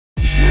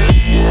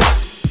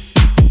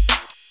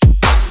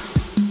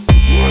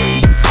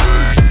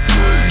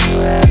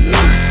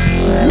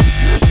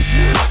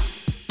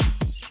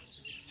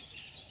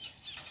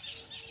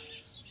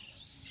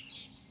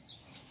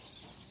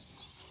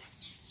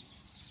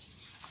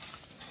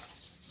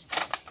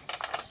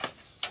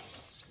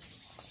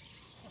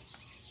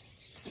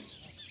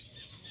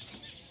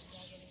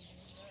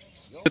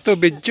Ito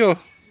video.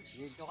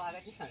 Video ka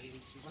agad yan.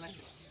 Hindi ko lang.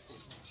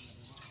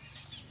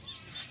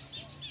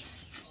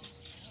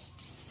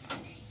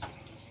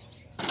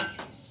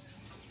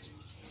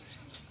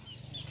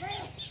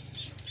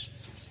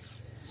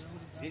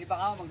 Hindi ba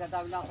ka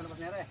magdadawin lang ako sa labas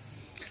nere?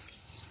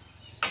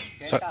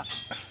 Kaya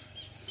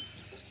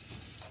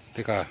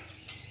Teka.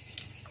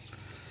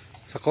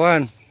 Sa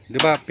kuwan, di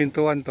ba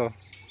pintuan to?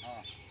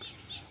 Oo.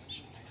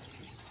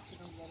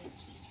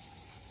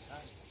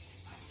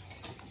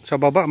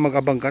 Sa baba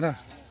mag-abang ka na.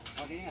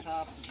 Okay nga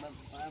sa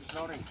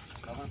flooring.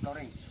 Bagong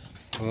flooring.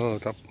 Oh,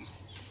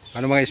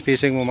 ano mga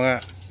spacing mo,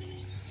 mga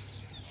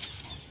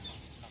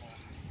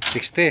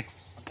 60,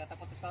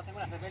 Pagkatapot-tapotin mo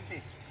na,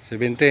 70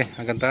 70.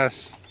 hanggang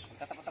taas.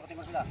 Pagkatapot-tapotin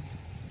mo sila.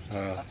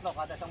 Oh. Tatlo,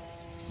 kada isang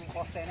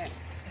poste na eh.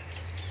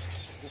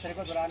 Yung sa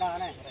likod, wala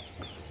na eh.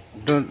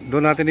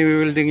 Doon natin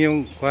i-welding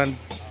yung kuwan.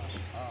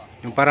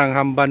 Yung parang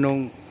hamba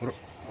nung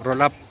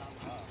roll up.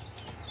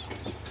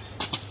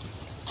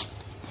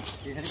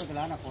 Yung sa likod,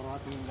 wala na. Puro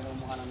ating dalawang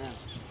mukha lang na yan.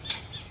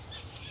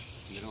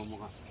 Dalawang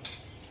mukha.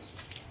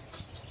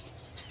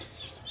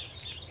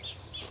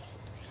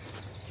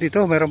 Dito,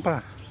 meron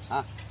pa.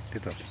 Ha?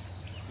 Dito.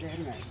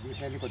 Hindi nga. Yung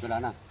sa likod, wala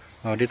na.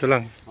 Oh, dito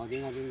lang. O, di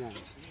nga.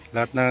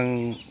 Lahat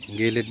ng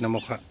gilid na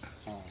mukha.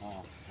 Oo.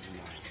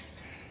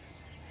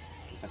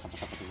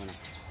 Tapos-tapotin ko na.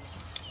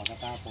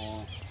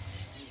 Pagkatapos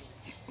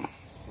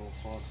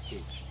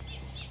 240.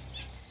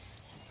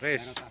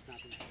 Pres, Pero taas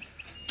natin.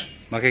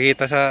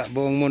 makikita sa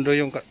buong mundo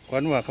yung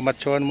kuwan mo,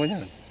 kamatsuhan mo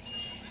yan.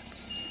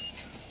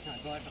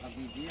 Nagawa sa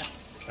kabidya.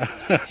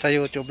 Sa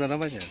YouTube na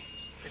naman yan.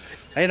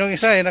 Ay, nung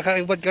isa,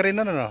 naka-ibad ka rin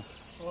na, no?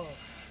 Oo.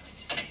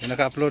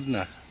 Naka-upload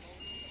na.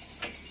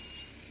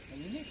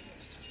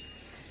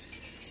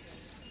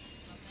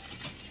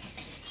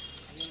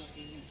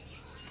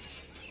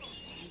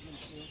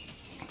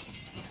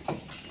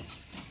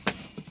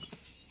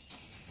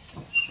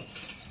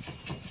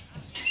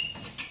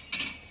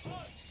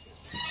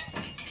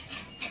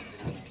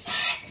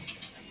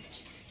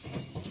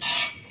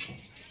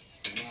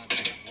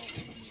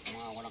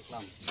 Mga walang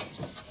klam.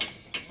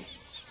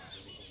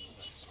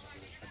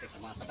 Kasi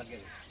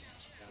kumakatagil.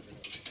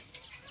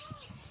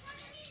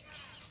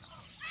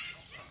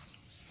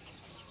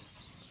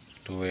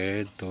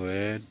 Tuwid.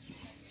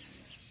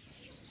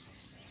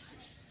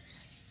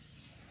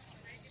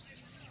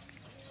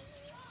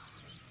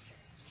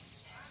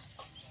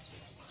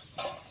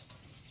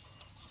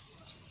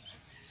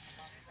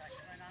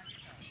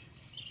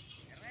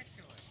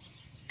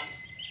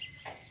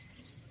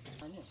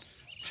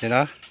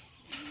 Sino?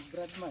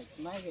 Brad Mike,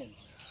 Megan.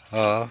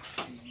 Oo.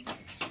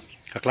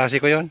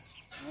 Kaklase ko yun.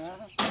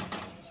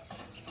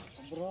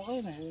 Bro ko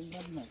yun eh,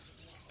 Brad Mike.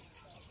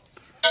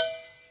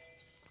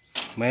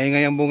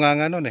 Maingay ang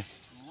bunganga nun eh.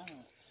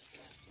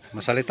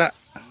 Masalita.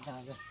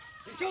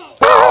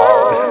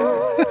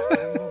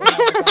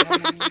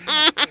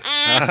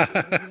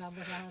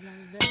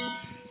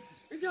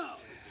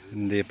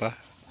 Hindi pa.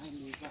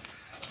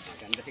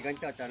 Ganda si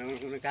Gancho, tsaka nung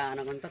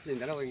nagkaanak ng tatlo,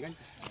 yung dalawa yung Gancho.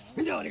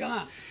 Gancho, halika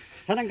nga!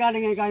 Saan ang galing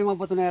ngayon kayo mga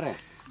batonere?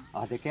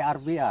 Di kay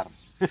RBR.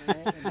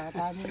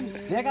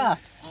 Teka,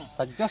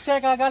 sa Diyos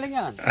ka galing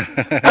yan.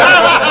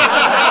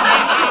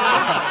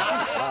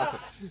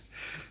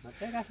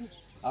 Teka,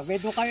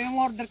 doon kayo yung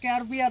order kay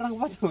RBR ng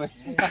bato eh.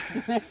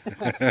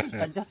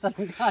 Sa Diyos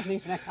talagang galing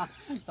na yan.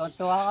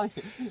 Tuwa kami.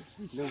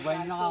 Lubay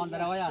nyo na akong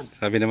dalawa yan.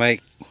 Sabi ni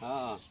Mike.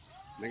 Oo.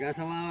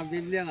 Nagkasa sa mga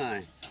Biblia nga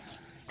eh.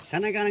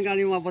 Saan ang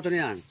galing yung mga bato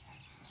niyan?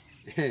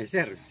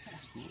 Sir,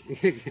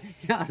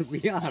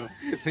 RBR.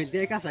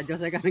 Hindi ka, sa Diyos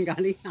ay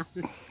galing yan.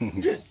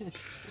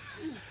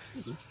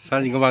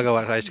 Saan yung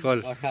gumagawa? Sa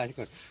school? O, sa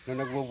school.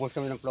 Nung nagbubus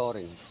kami ng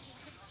flooring.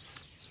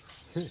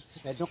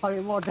 Doon kami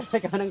model na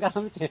ka ng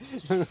gamit eh.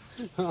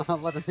 Mga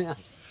bato niya.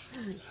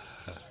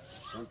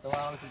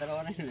 Tuwa kami sa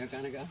dalawa na yun, nagka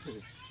ng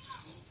gamit.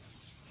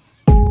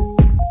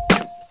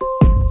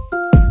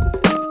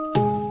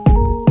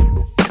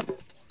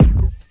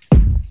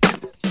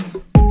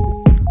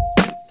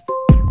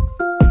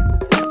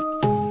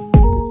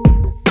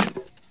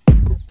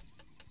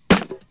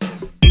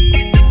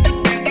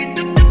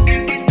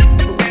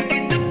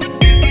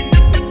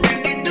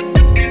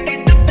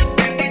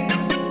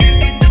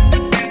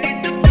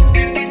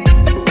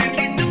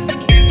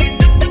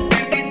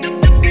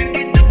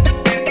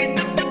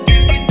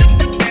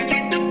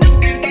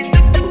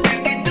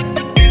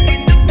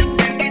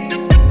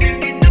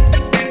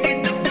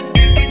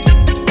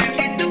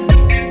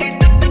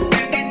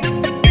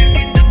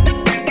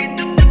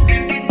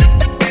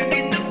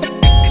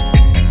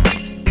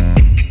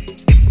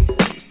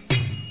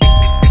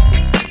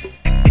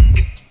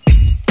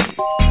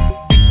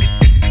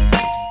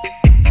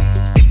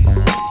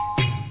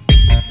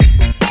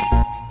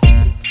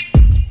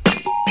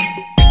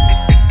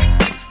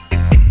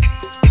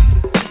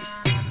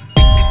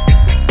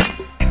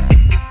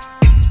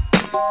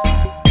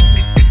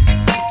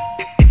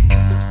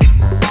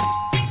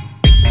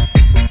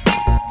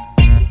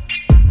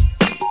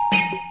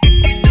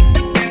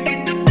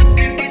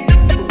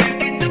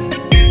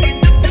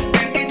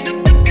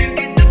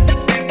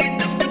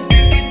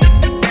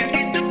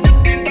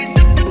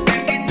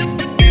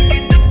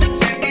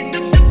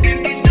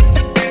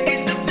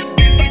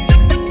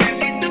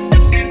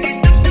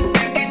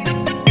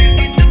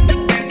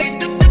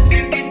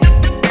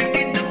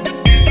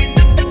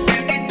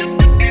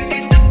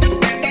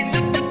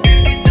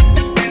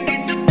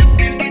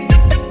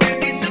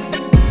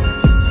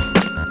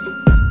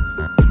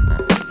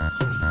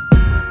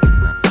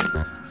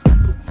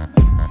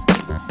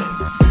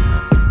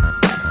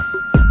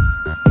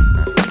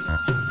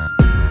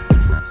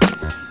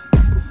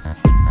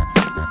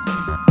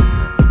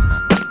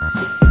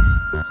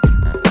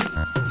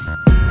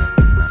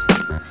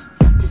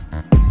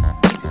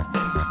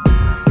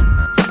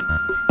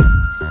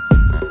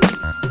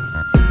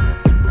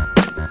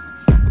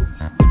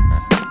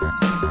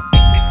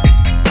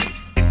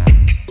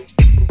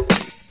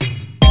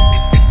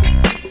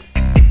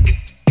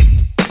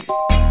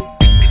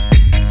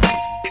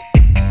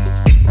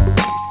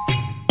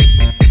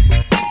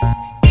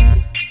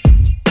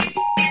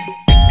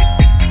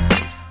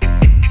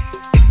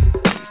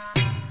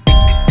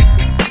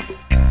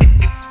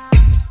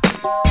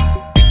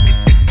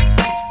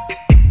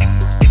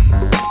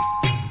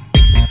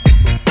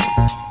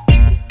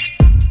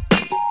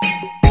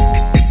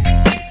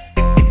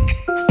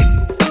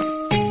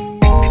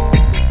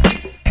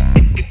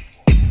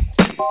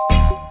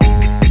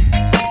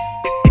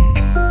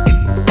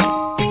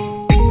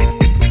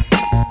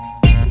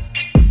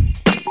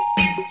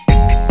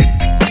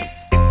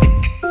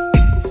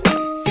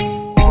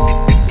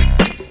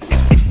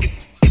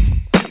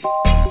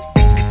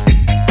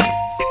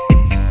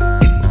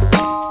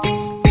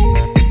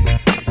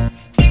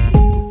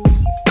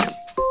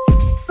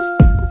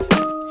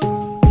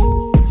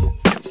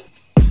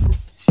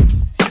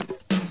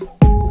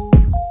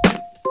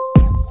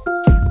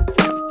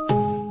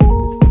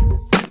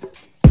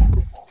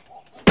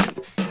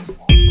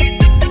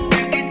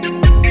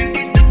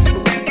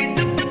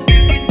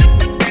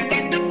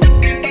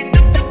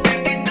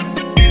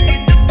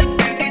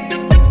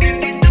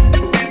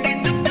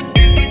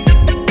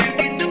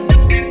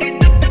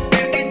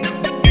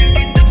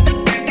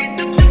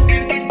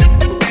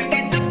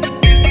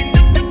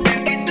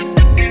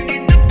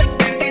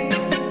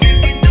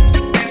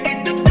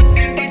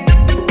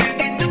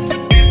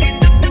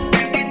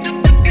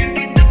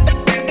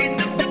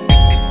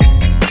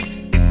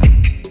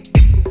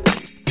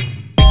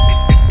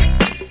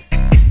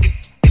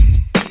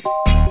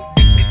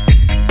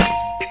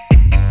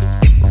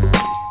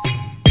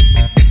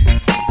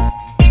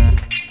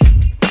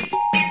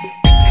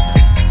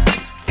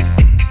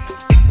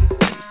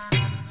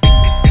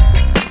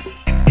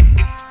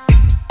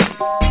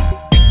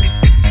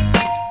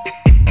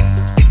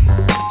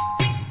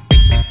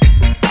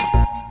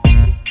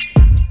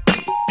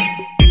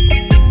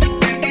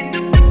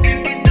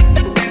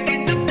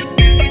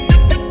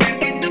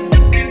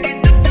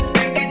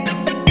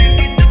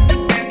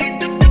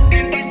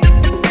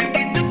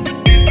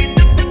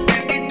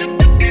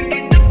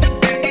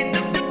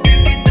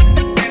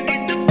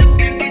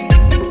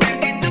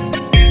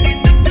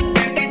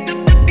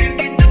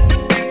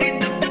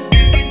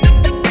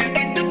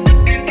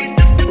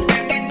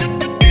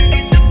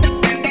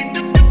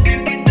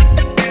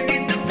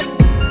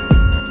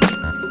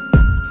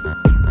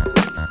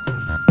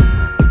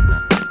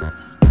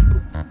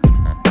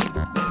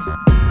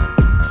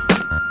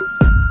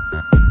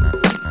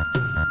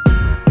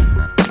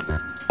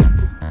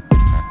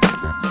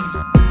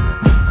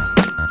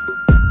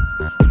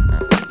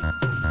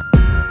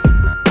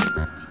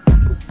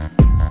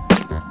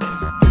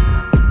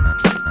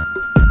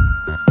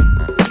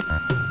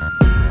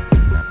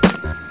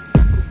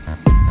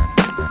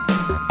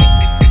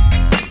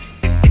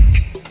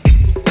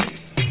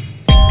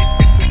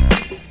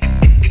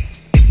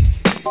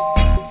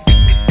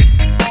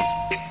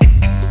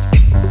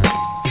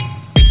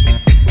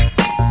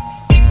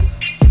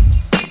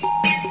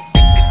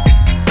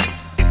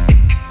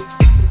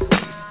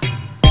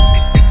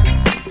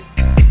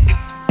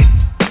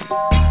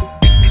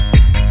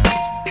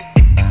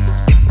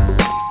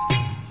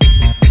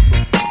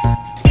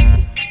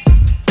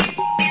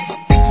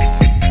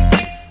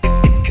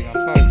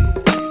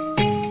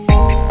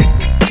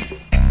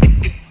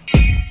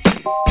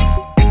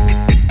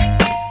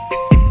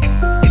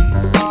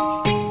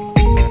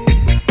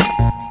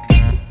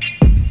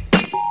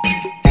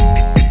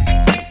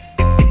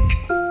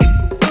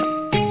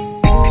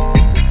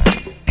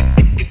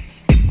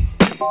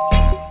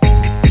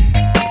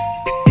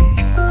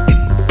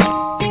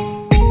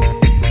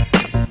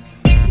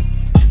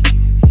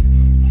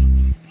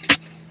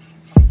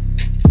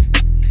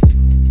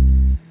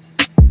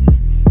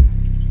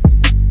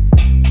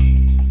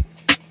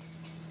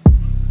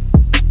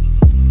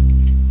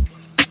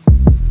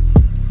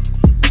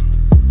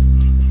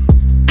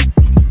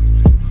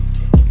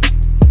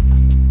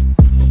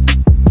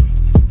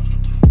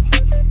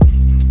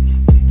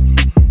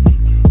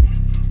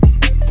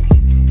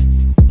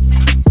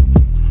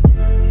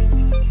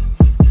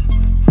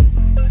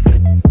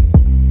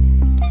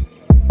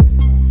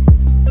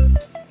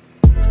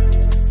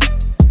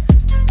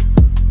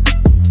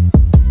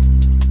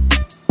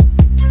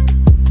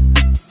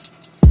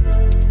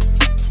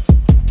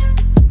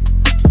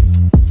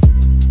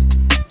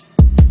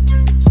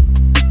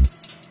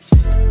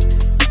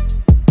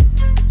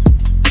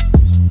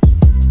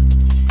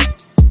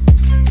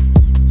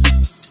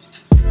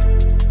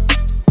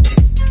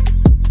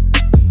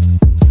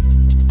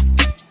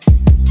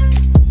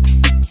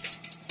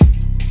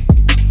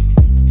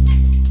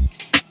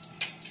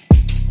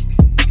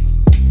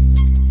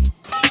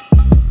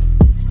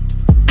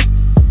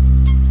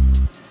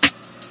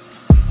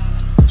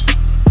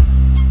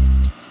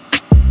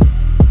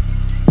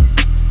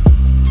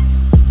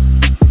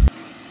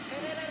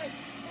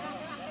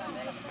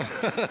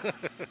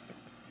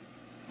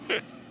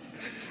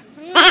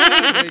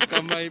 May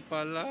kamay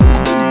pala.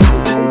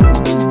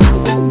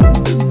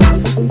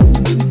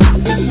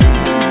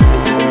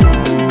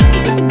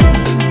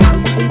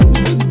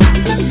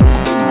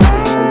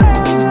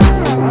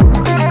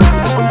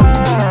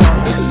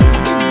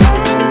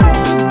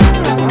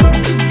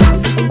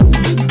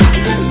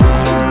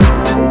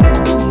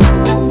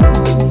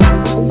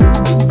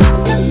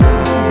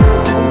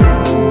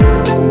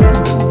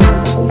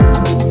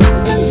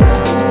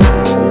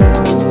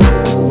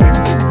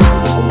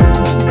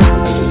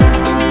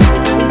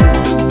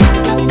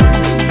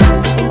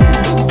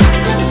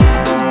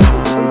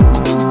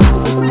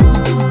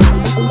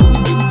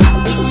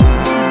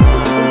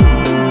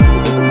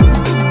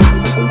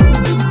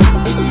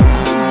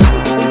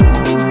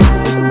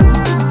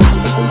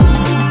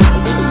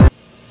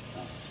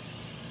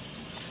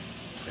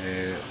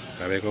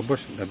 Sabi ko,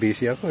 boss,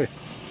 na-busy ako eh.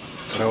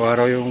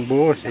 Araw-araw yung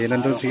buhos. Eh,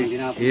 nandun si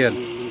Ian.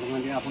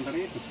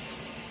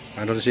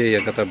 Nandun si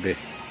Ian katabi.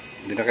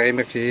 Hindi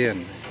naka-imek si Ian.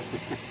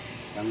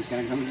 Kami ka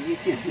lang kami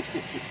dito.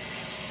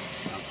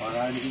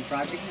 Para naging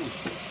project mo.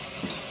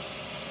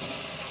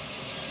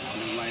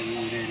 Ano may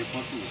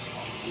report mo?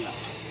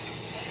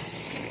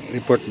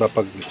 Report ba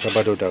pag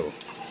Sabado daw?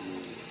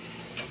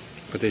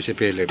 Pati si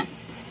Philip.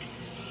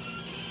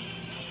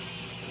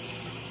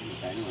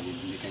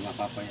 Hindi kayo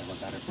mapapaya kung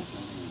report mo.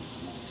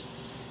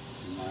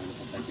 Yung mga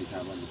report tayo sa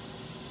Sabado.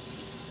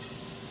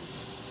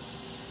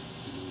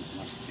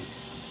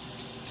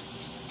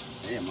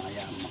 Eh,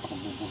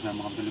 makapagbubukas na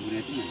mga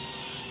delivery natin yan.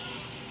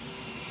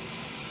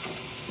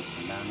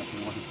 Ang lahat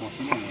mo kasi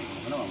posto mo eh.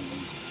 Kung ano,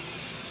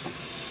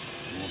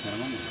 bukas na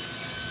naman eh.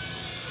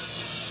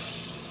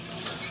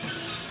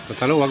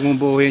 Tatalo, huwag mong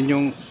buuhin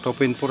yung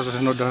 2.4 sa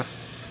sunod ha.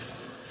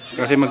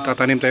 Kasi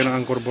magtatanim tayo ng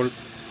anchor bolt.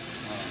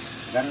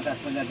 Gano'n taas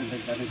pa dyan,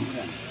 dagdagan ko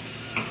yan.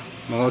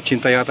 Mga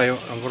 80 yata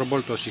yung anchor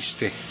bolt o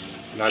 60.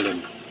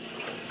 Lalim.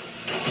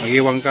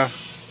 Mag-iwang ka.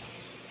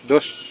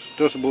 Dos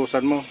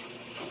buusan mo.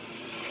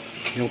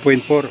 Yung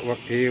 0.4,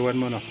 iiwan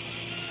mo no.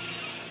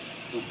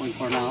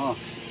 2.4 na ako.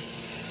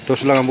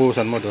 Dos lang ang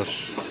buusan mo, dos.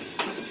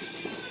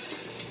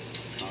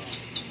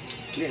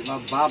 Hindi,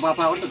 bababa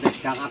pa ako doon.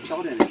 Kakapit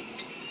ako doon.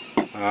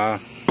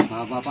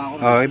 Bababa pa ako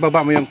doon.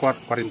 Ibaba mo yung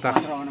 40. 4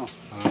 ano?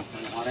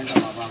 40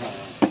 bababa ako.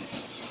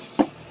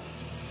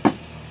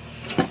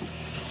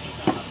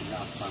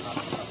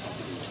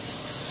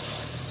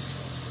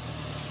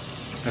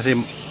 Kasi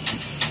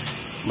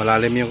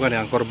malalim yung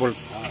anchor bolt.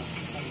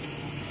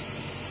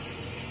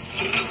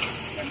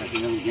 Ganda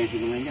yung Jesse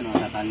ko ngayon dyan.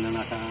 Tatali na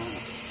nasa